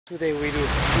Today we do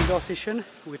indoor session,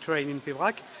 we train in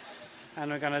Pibrac,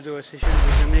 and we're gonna do a session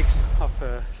with a mix of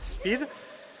speed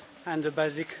and the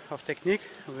basic of technique.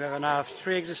 We're gonna have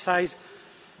 3 exercises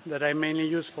that I mainly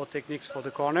use for techniques for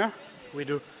the corner. We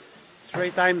do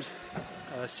 3 times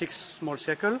 6 small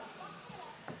circle,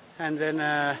 and then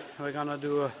we're gonna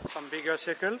do some bigger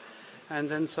circle, and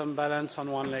then some balance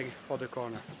on one leg for the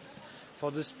corner.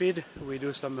 For the speed, we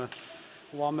do some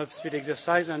warm-up speed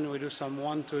exercise, and we do some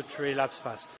 1, 2, 3 laps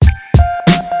fast.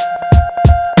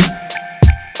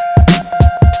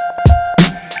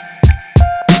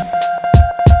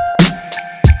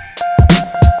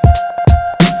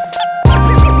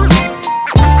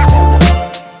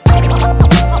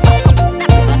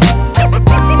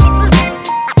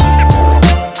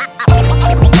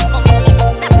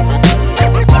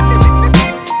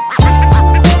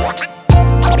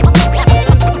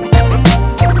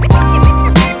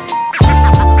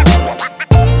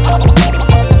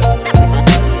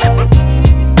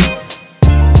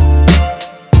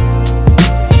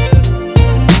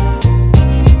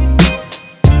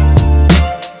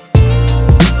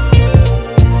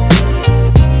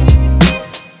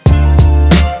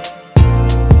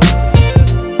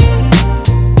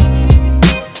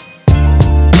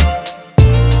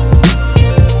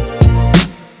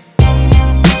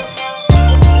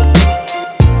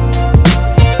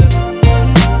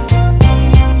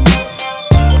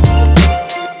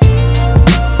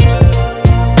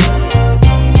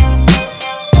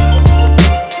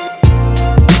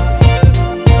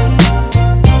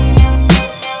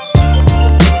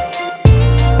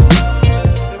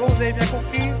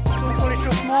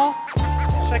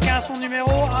 Chacun a son numéro,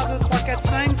 1, 2, 3, 4,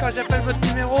 5. Quand j'appelle votre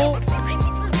numéro,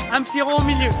 un petit rond au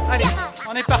milieu. Allez,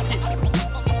 on est parti.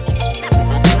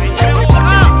 Numéro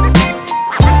 1.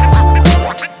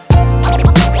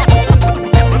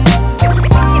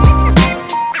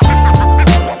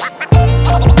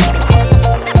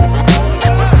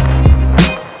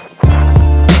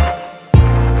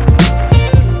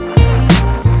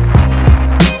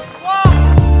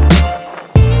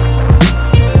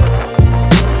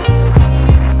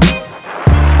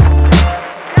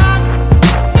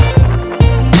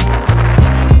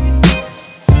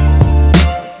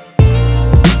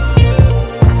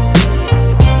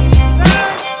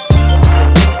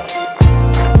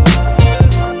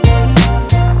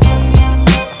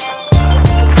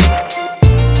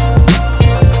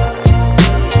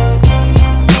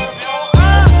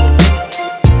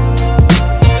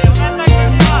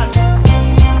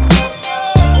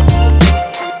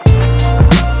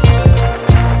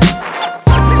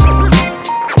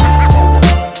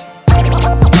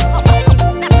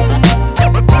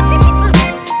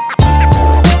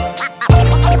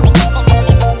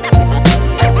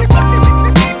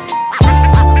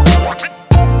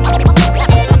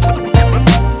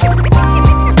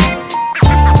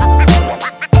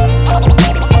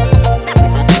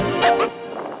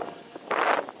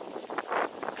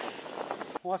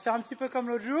 On va faire un petit peu comme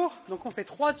l'autre jour, donc on fait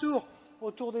 3 tours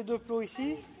autour des 2 plots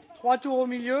ici, 3 tours au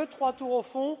milieu, 3 tours au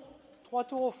fond, 3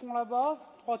 tours au fond là-bas,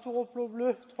 3 tours au plot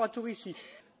bleu, 3 tours ici.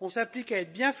 On s'applique à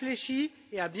être bien fléchi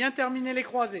et à bien terminer les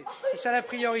croisés, c'est ça la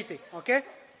priorité, ok?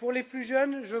 Pour les plus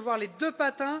jeunes, je veux voir les 2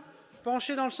 patins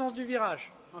penchés dans le sens du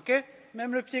virage, ok?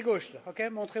 Même le pied gauche, là,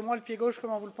 ok? Montrez-moi le pied gauche,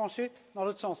 comment vous le penchez dans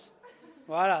l'autre sens.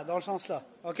 Voilà, dans le sens là,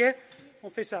 ok? On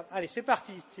fait ça, allez c'est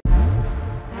parti.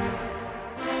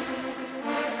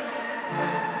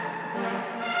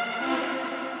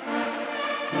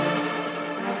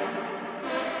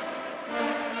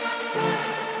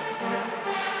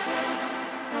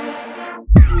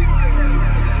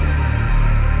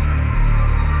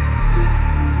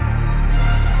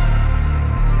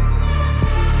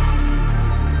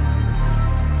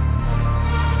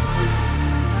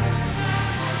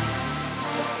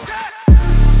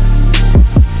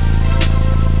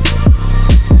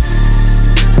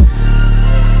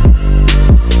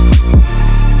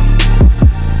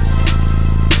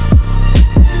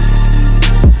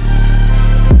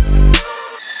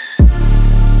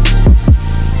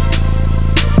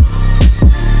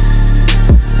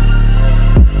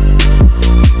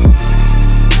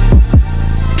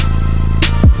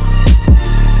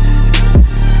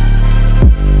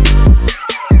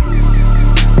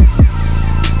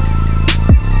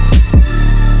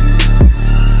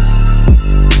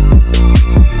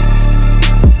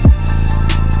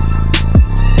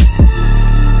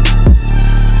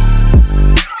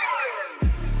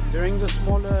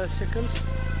 Circles,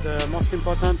 the most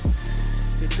important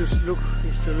is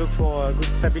to look for good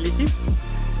stability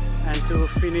and to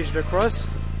finish the cross.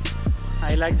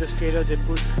 I like the skaters they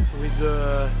push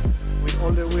with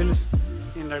all the wheels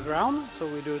in underground, so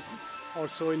we do it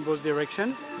also in both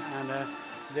directions, and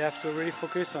they have to really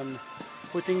focus on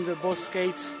putting the both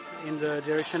skates in the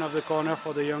direction of the corner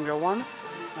for the younger one,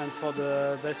 and for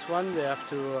the best one they have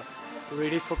to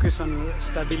really focus on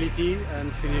stability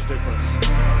and finish the cross.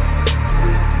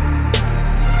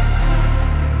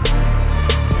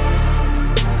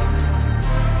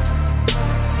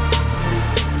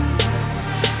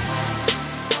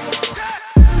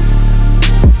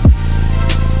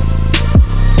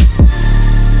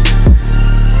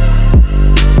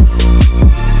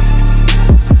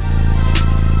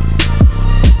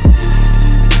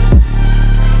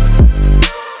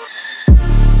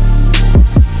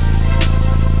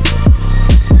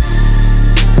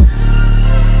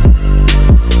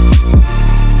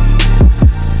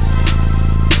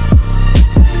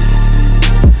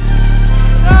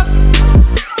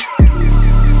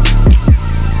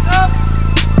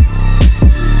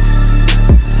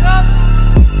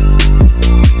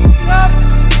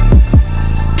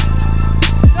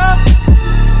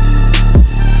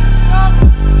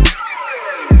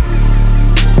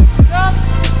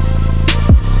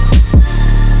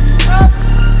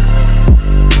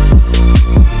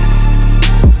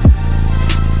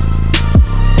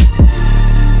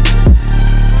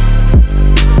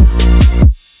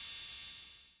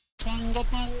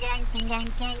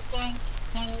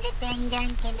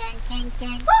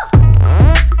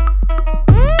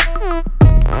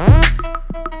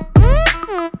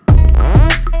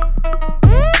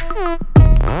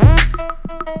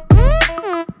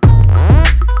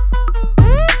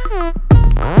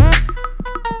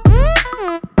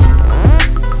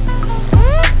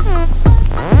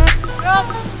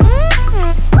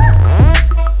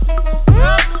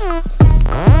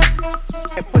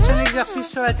 Prochain exercice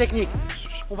sur la technique.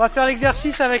 On va faire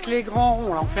l'exercice avec les grands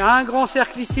ronds. Là, on fait un grand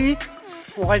cercle ici,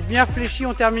 on reste bien fléchi,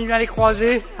 on termine bien les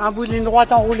croisés, un bout de ligne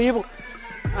droite en roue libre,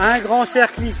 un grand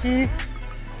cercle ici,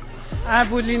 un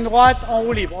bout de ligne droite en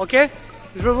roue libre, ok?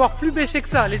 Je veux voir plus baissé que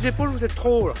ça, les épaules vous êtes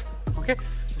trop haut là, ok?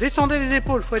 Descendez les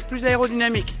épaules, il faut être plus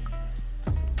aérodynamique.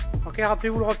 Ok,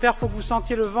 rappelez-vous le repère, il faut que vous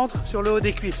sentiez le ventre sur le haut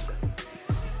des cuisses.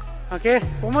 Ok,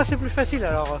 pour moi c'est plus facile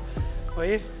alors, vous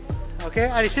voyez? Ok,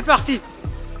 allez c'est parti!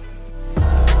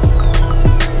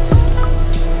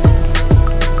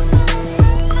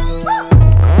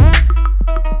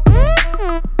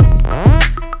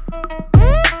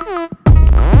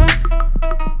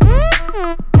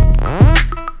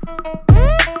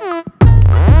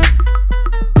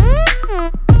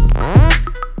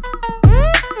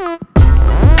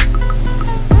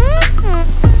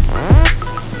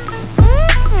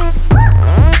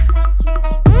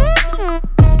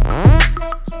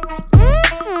 Watch it.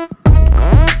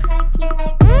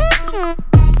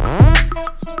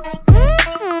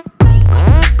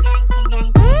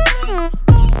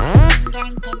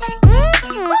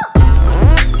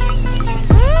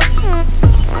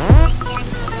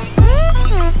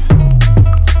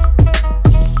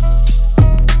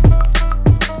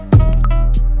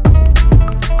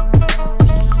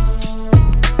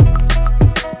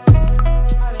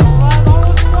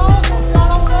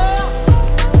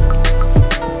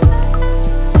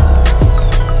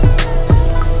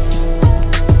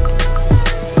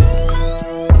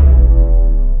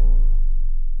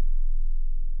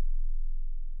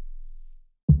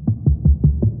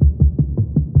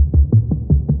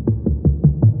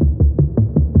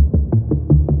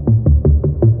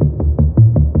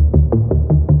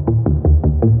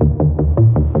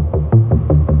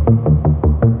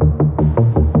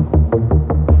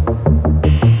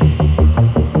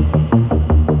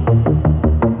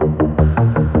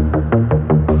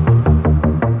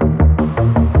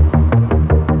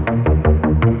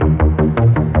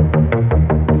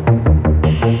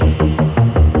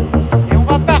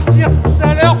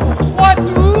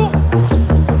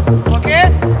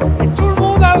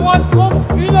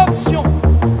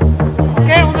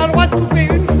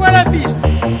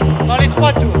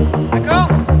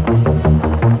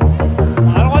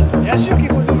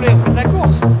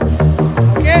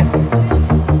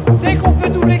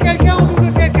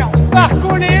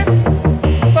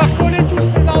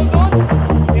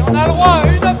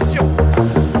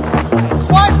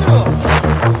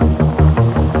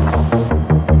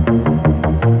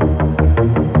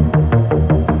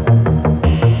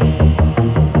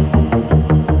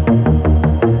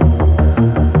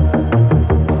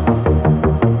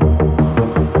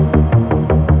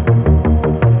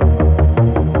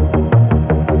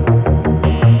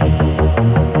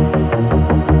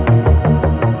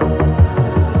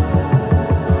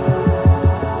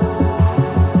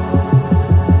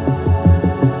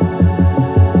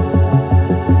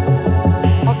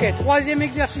 Ok, troisième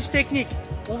exercice technique.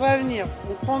 On va venir,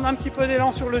 on prend un petit peu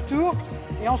d'élan sur le tour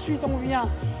et ensuite on vient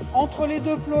entre les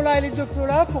deux plots là et les deux plots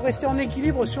là pour rester en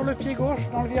équilibre sur le pied gauche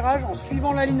dans le virage en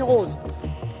suivant la ligne rose.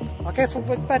 Ok, il faut que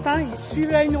votre patin il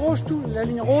suive la ligne rose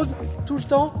tout le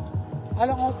temps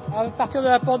à partir de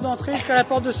la porte d'entrée jusqu'à la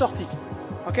porte de sortie.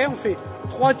 Ok, on fait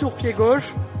 3 tours pied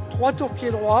gauche, 3 tours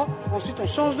pied droit, ensuite on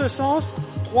change de sens,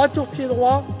 3 tours pied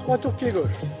droit, 3 tours pied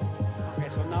gauche. Okay,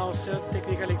 so now third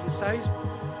technical exercise,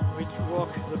 we work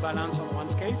the balance on one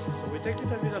skate, so we take a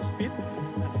little bit of speed,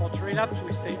 and for 3 laps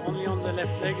we stay only on the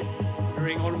left leg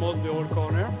during almost the whole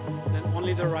corner, then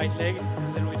only the right leg,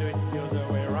 and then we do it the other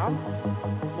way around.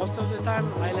 Most of the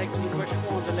time I like to do much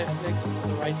more on the left leg than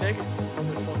the right leg,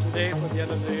 but for today, for the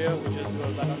end of the year, we just do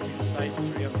a balance exercise,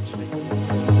 3 of each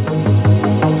leg.